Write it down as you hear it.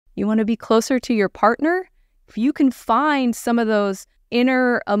You want to be closer to your partner? If you can find some of those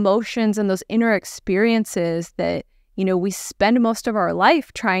inner emotions and those inner experiences that, we spend most of our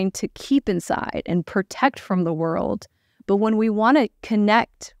life trying to keep inside and protect from the world. But when we want to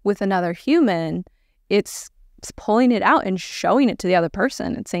connect with another human, it's pulling it out and showing it to the other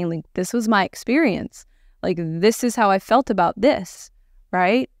person and saying, like, this was my experience. Like, this is how I felt about this,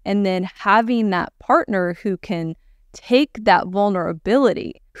 right? And then having that partner who can take that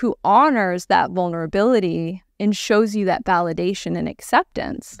vulnerability, who honors that vulnerability and shows you that validation and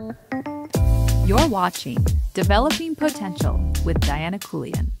acceptance. You're watching Developing Potential with Diana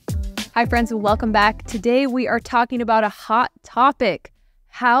Keuilian. Hi, friends, and welcome back. Today, we are talking about a hot topic.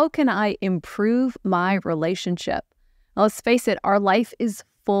 How can I improve my relationship? Now, let's face it, our life is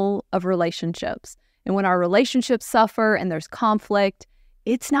full of relationships. And when our relationships suffer and there's conflict,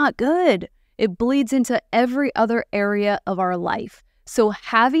 it's not good. It bleeds into every other area of our life. So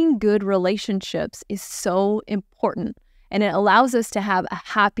having good relationships is so important, and it allows us to have a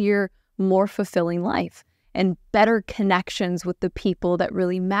happier, more fulfilling life and better connections with the people that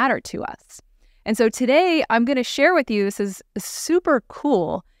really matter to us. And so today I'm going to share with you, this is super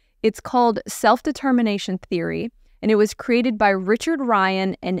cool. It's called self-determination theory, and it was created by Richard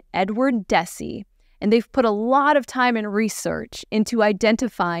Ryan and Edward Deci. And they've put a lot of time and research into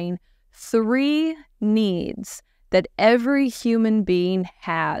identifying 3 needs that every human being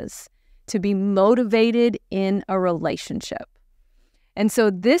has to be motivated in a relationship. And so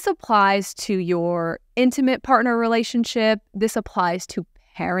this applies to your intimate partner relationship. This applies to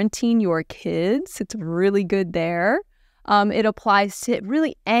parenting your kids. It's really good there. It applies to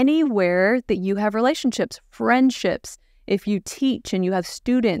really anywhere that you have relationships, friendships. If you teach and you have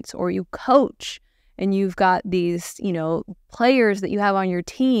students, or you coach and you've got these, players that you have on your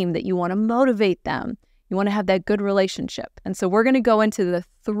team that you want to motivate them. You want to have that good relationship. And so we're going to go into the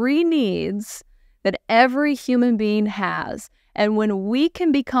 3 needs that every human being has. And when we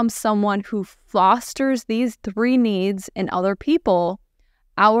can become someone who fosters these 3 needs in other people,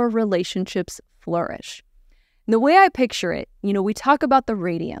 our relationships flourish. And the way I picture it, we talk about the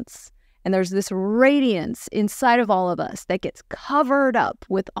radiance, and there's this radiance inside of all of us that gets covered up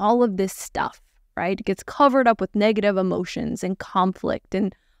with all of this stuff, right? It gets covered up with negative emotions and conflict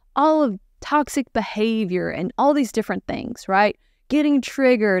and all of toxic behavior and all these different things, right? Getting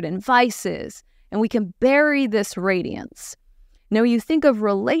triggered and vices, and we can bury this radiance. Now, you think of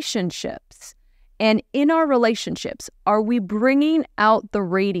relationships, and in our relationships, are we bringing out the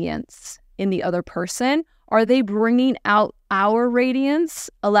radiance in the other person? Are they bringing out our radiance,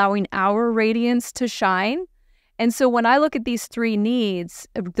 allowing our radiance to shine? And so when I look at these 3 needs,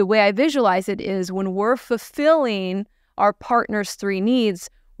 the way I visualize it is when we're fulfilling our partner's 3 needs,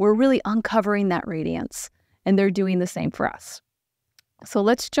 we're really uncovering that radiance, and they're doing the same for us. So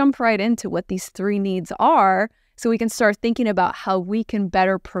let's jump right into what these 3 needs are, so we can start thinking about how we can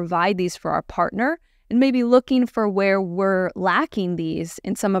better provide these for our partner, and maybe looking for where we're lacking these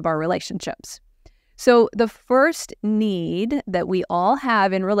in some of our relationships. So the first need that we all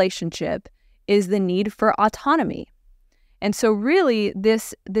have in relationship is the need for autonomy. And so really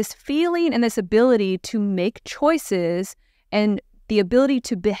this feeling and this ability to make choices and the ability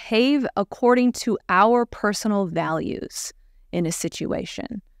to behave according to our personal values in a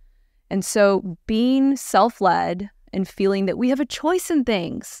situation. And so being self-led and feeling that we have a choice in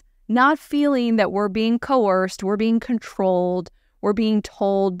things, not feeling that we're being coerced, we're being controlled, we're being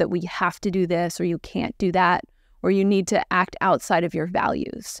told that we have to do this or you can't do that, or you need to act outside of your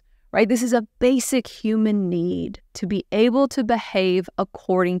values, right? This is a basic human need to be able to behave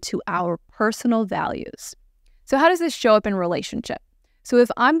according to our personal values. So how does this show up in relationship? So if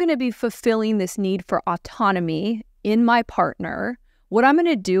I'm going to be fulfilling this need for autonomy in my partner, what I'm going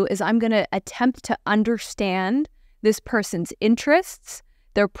to do is I'm going to attempt to understand this person's interests,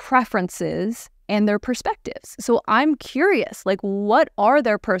 their preferences, and their perspectives. So I'm curious, like, what are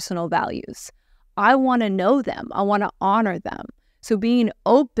their personal values? I want to know them. I want to honor them. So being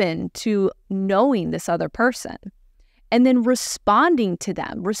open to knowing this other person, and then responding to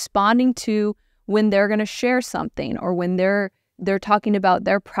them, responding to when they're going to share something, or when they're talking about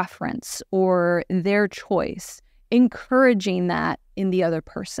their preference or their choice, encouraging that in the other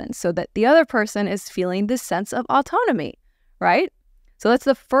person so that the other person is feeling this sense of autonomy, right? So that's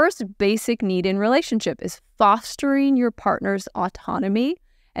the first basic need in relationship, is fostering your partner's autonomy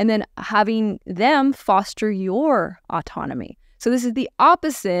and then having them foster your autonomy. So this is the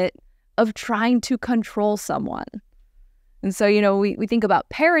opposite of trying to control someone. And so, we think about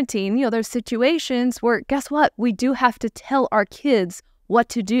parenting, there's situations where, guess what? We do have to tell our kids what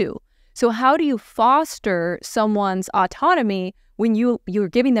to do. So how do you foster someone's autonomy when you're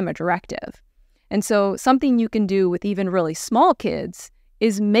giving them a directive. And so something you can do with even really small kids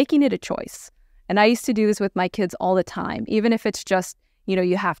is making it a choice. And I used to do this with my kids all the time, even if it's just,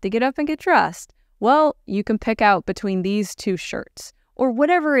 you have to get up and get dressed. Well, you can pick out between these two shirts or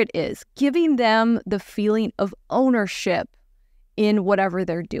whatever it is, giving them the feeling of ownership in whatever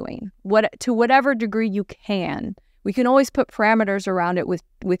they're doing, to whatever degree you can. We can always put parameters around it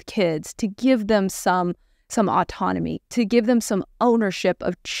with kids to give them some autonomy, to give them some ownership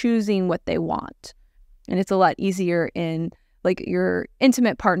of choosing what they want. And it's a lot easier in like your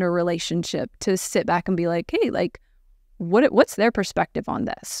intimate partner relationship to sit back and be like, hey, like, what's their perspective on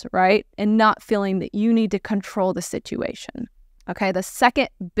this, right? And not feeling that you need to control the situation. Okay, the second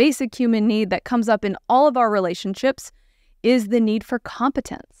basic human need that comes up in all of our relationships is the need for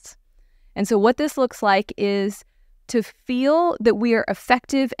competence. And so what this looks like is to feel that we are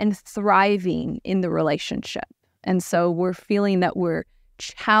effective and thriving in the relationship. And so we're feeling that we're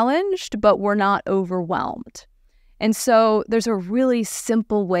challenged, but we're not overwhelmed. And so there's a really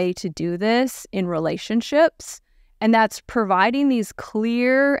simple way to do this in relationships, and that's providing these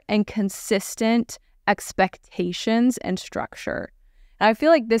clear and consistent expectations and structure. And I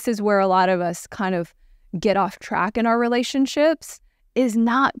feel like this is where a lot of us kind of get off track in our relationships, is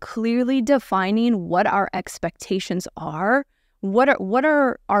not clearly defining what our expectations are, what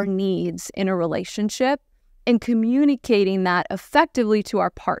are our needs in a relationship, and communicating that effectively to our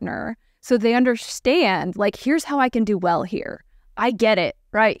partner so they understand, like, here's how I can do well here. I get it,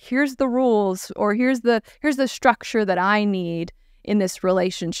 right? Here's the rules, or here's the structure that I need in this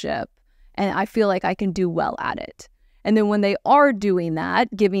relationship, and I feel like I can do well at it. And then when they are doing that,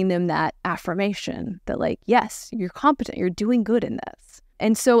 giving them that affirmation that, like, yes, you're competent, you're doing good in this.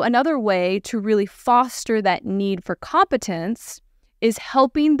 And so another way to really foster that need for competence is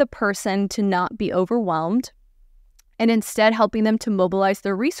helping the person to not be overwhelmed and instead helping them to mobilize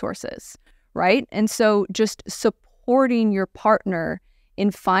their resources, right? And so just supporting your partner in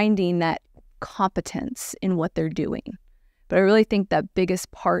finding that competence in what they're doing. But I really think that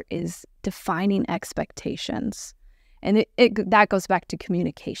biggest part is defining expectations. And that goes back to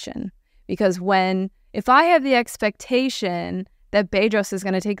communication. Because if I have the expectation that Bedros is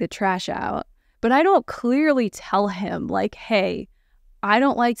going to take the trash out, but I don't clearly tell him, like, hey, I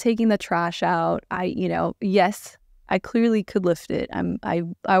don't like taking the trash out. Yes, I clearly could lift it.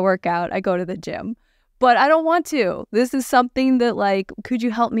 I work out, I go to the gym, but I don't want to. This is something that, like, could you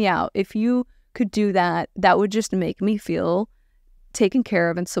help me out? If you could do that, that would just make me feel taken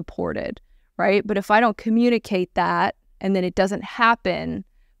care of and supported. Right? But if I don't communicate that and then it doesn't happen,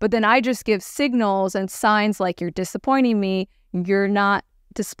 but then I just give signals and signs like, you're disappointing me, you're not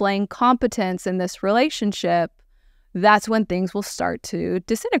displaying competence in this relationship, that's when things will start to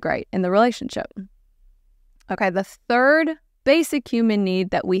disintegrate in the relationship. Okay, the third basic human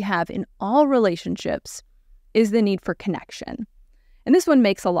need that we have in all relationships is the need for connection. And this one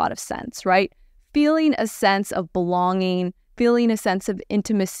makes a lot of sense, right? Feeling a sense of belonging, feeling a sense of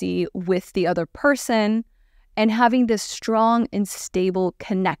intimacy with the other person, and having this strong and stable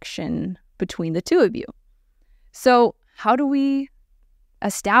connection between the two of you. So how do we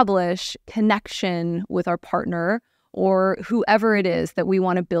establish connection with our partner or whoever it is that we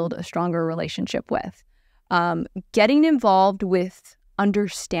want to build a stronger relationship with? Getting involved with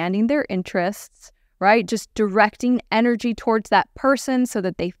understanding their interests, right? Just directing energy towards that person so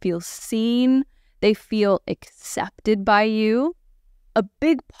that they feel seen, they feel accepted by you. A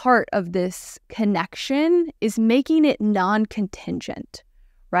big part of this connection is making it non-contingent,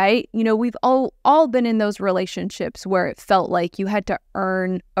 right? We've all been in those relationships where it felt like you had to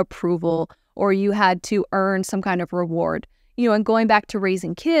earn approval or you had to earn some kind of reward. And going back to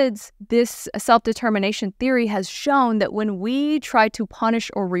raising kids, this self-determination theory has shown that when we try to punish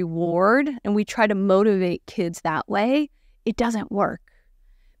or reward and we try to motivate kids that way, it doesn't work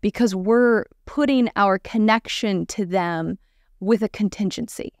because we're putting our connection to them with a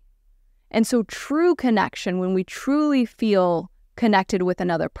contingency. And so true connection, when we truly feel connected with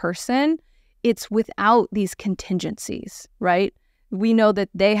another person, it's without these contingencies, right? We know that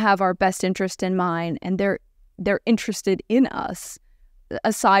they have our best interest in mind and they're interested in us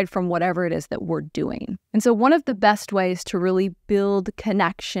aside from whatever it is that we're doing. And so one of the best ways to really build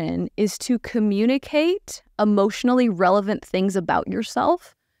connection is to communicate emotionally relevant things about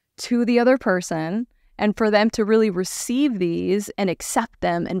yourself to the other person and for them to really receive these and accept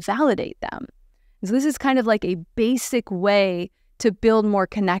them and validate them. And so this is kind of like a basic way to build more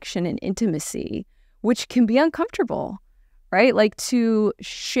connection and intimacy, which can be uncomfortable, right? Like to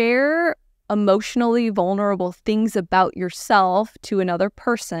share emotionally vulnerable things about yourself to another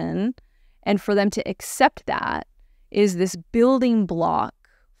person and for them to accept that is this building block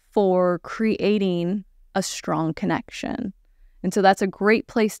for creating a strong connection. And so that's a great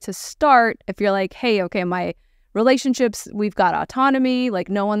place to start if you're like, hey, okay, my relationships, we've got autonomy, like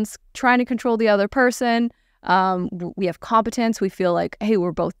no one's trying to control the other person. We have competence. We feel like, hey,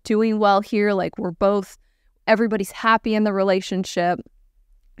 we're both doing well here. Like everybody's happy in the relationship.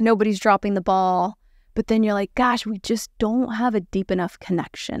 Nobody's dropping the ball. But then you're like, gosh, we just don't have a deep enough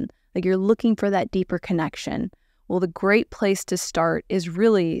connection. Like you're looking for that deeper connection. Well, the great place to start is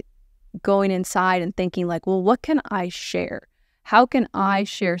really going inside and thinking like, well, what can I share? How can I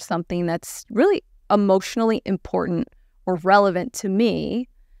share something that's really emotionally important or relevant to me?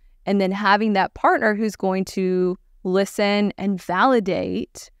 And then having that partner who's going to listen and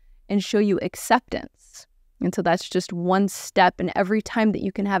validate and show you acceptance. And so that's just one step. And every time that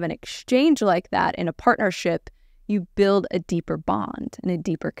you can have an exchange like that in a partnership, you build a deeper bond and a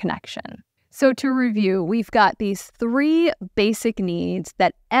deeper connection. So to review, we've got these 3 basic needs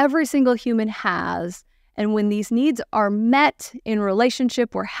that every single human has. And when these needs are met in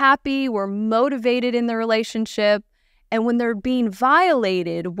relationship, we're happy, we're motivated in the relationship. And when they're being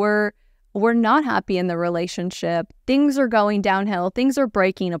violated, we're not happy in the relationship. Things are going downhill, things are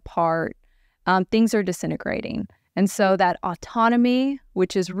breaking apart, things are disintegrating. And so that autonomy,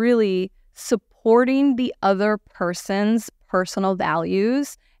 which is really supporting the other person's personal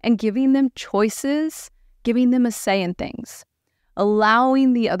values and giving them choices, giving them a say in things,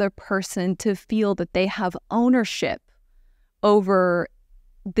 allowing the other person to feel that they have ownership over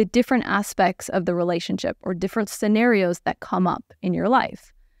the different aspects of the relationship or different scenarios that come up in your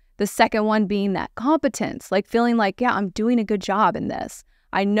life. The second one being that competence, like feeling like, yeah, I'm doing a good job in this.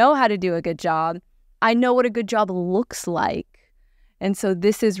 I know how to do a good job. I know what a good job looks like. And so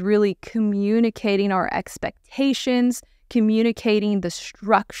this is really communicating our expectations, communicating the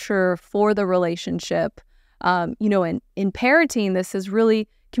structure for the relationship. In parenting, this is really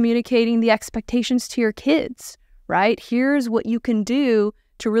communicating the expectations to your kids, right? Here's what you can do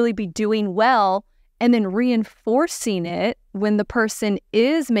to really be doing well, and then reinforcing it when the person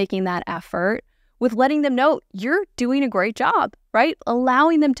is making that effort with letting them know you're doing a great job, right?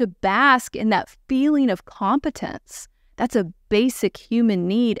 Allowing them to bask in that feeling of competence. That's a basic human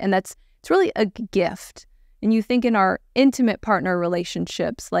need, and it's really a gift. And you think in our intimate partner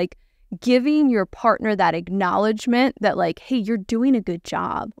relationships, like giving your partner that acknowledgement that like, hey, you're doing a good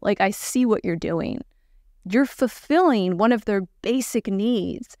job. Like, I see what you're doing. You're fulfilling one of their basic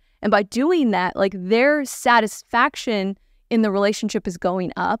needs. And by doing that, like their satisfaction in the relationship is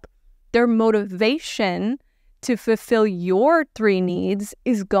going up. Their motivation to fulfill your 3 needs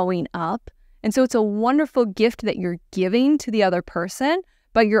is going up. And so it's a wonderful gift that you're giving to the other person,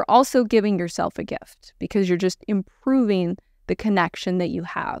 but you're also giving yourself a gift because you're just improving the connection that you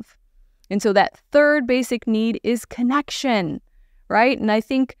have. And so that 3rd basic need is connection, right? And I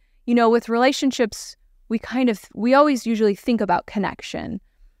think, with relationships, we always usually think about connection,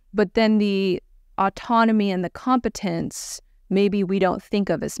 but then the autonomy and the competence, maybe we don't think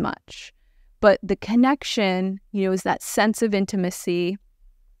of as much. But the connection, is that sense of intimacy,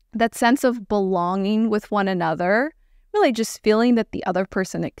 that sense of belonging with one another, really just feeling that the other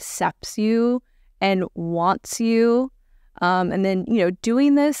person accepts you and wants you. And then,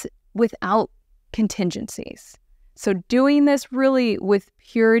 doing this without contingencies. So doing this really with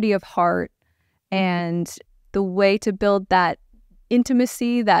purity of heart. And the way to build that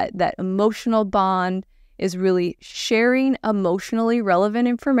intimacy, that emotional bond, is really sharing emotionally relevant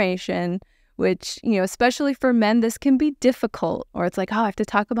information, which, especially for men, this can be difficult. Or it's like, oh, I have to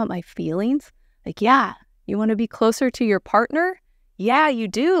talk about my feelings. Like, yeah, you want to be closer to your partner? Yeah, you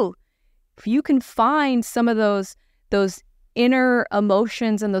do. If you can find some of those inner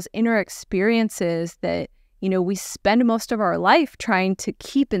emotions and those inner experiences that, we spend most of our life trying to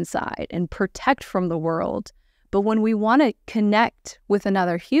keep inside and protect from the world. But when we want to connect with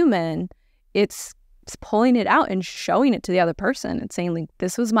another human, it's pulling it out and showing it to the other person and saying, like,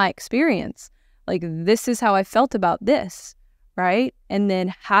 this was my experience. Like, this is how I felt about this, right? And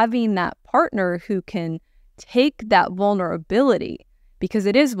then having that partner who can take that vulnerability, because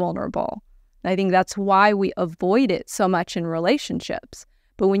it is vulnerable. And I think that's why we avoid it so much in relationships.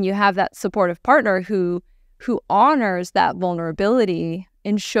 But when you have that supportive partner who honors that vulnerability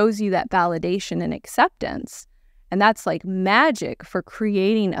and shows you that validation and acceptance, and that's like magic for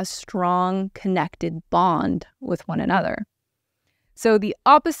creating a strong, connected bond with one another. So the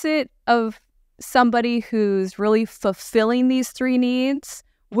opposite of somebody who's really fulfilling these 3 needs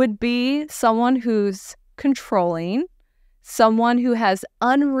would be someone who's controlling, someone who has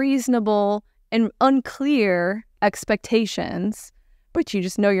unreasonable and unclear expectations, but you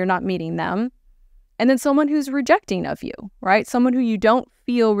just know you're not meeting them. And then someone who's rejecting of you, right? Someone who you don't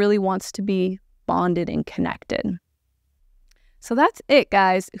feel really wants to be bonded and connected. So that's it,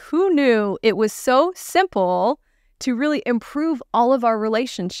 guys. Who knew it was so simple to really improve all of our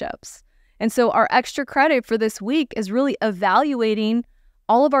relationships? And so our extra credit for this week is really evaluating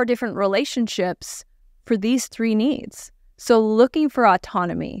all of our different relationships for these 3 needs. So looking for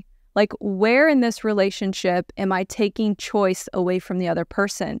autonomy, like where in this relationship am I taking choice away from the other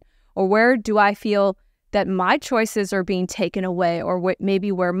person? Or where do I feel that my choices are being taken away, or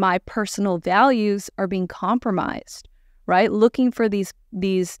maybe where my personal values are being compromised, right? Looking for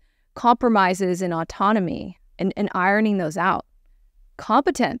these compromises in autonomy and ironing those out.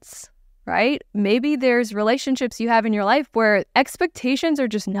 Competence, right? Maybe there's relationships you have in your life where expectations are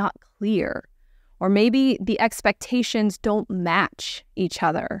just not clear, or maybe the expectations don't match each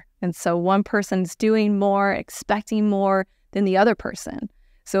other. And so one person's doing more, expecting more than the other person.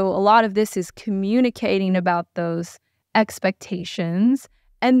 So a lot of this is communicating about those expectations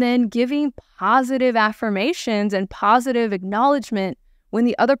and then giving positive affirmations and positive acknowledgement when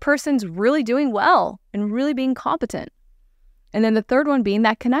the other person's really doing well and really being competent. And then the third one being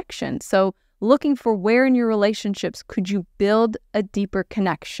that connection. So looking for where in your relationships could you build a deeper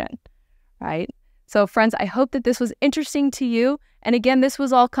connection, right? So friends, I hope that this was interesting to you. And again, this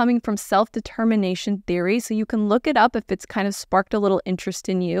was all coming from self-determination theory. So you can look it up if it's kind of sparked a little interest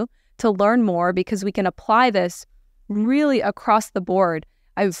in you to learn more, because we can apply this really across the board.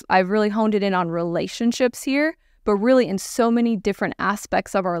 I've really honed it in on relationships here, but really in so many different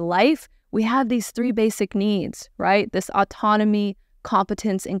aspects of our life, we have these 3 basic needs, right? This autonomy,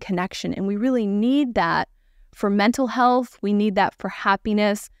 competence, and connection. And we really need that for mental health. We need that for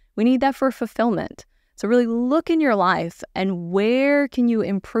happiness. We need that for fulfillment. So really look in your life and where can you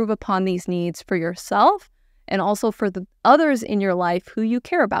improve upon these needs for yourself and also for the others in your life who you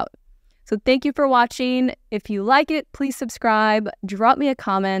care about. So thank you for watching. If you like it, please subscribe, drop me a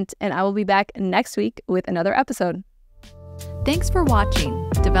comment, and I will be back next week with another episode. Thanks for watching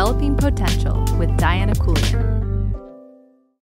Developing Potential with Diana Keuilian.